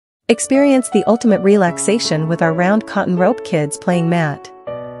Experience the ultimate relaxation with our round cotton rope kids playing mat.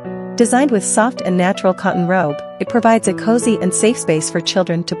 Designed with soft and natural cotton rope, it provides a cozy and safe space for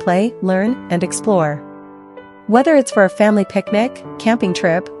children to play, learn, and explore. Whether it's for a family picnic, camping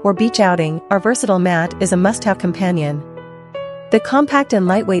trip, or beach outing, our versatile mat is a must-have companion. The compact and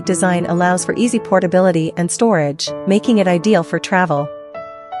lightweight design allows for easy portability and storage, making it ideal for travel.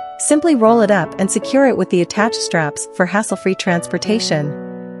 Simply roll it up and secure it with the attached straps for hassle-free transportation.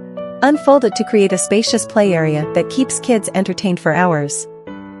 Unfold it to create a spacious play area that keeps kids entertained for hours.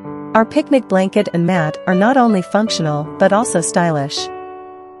 Our picnic blanket and mat are not only functional but also stylish.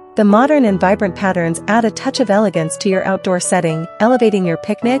 The modern and vibrant patterns add a touch of elegance to your outdoor setting, elevating your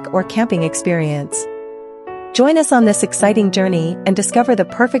picnic or camping experience. Join us on this exciting journey and discover the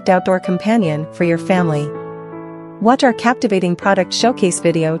perfect outdoor companion for your family. Watch our captivating product showcase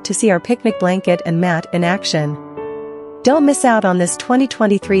video to see our picnic blanket and mat in action. Don't miss out on this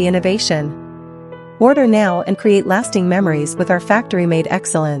 2023 innovation. Order now and create lasting memories with our factory-made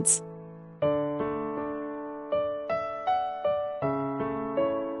excellence.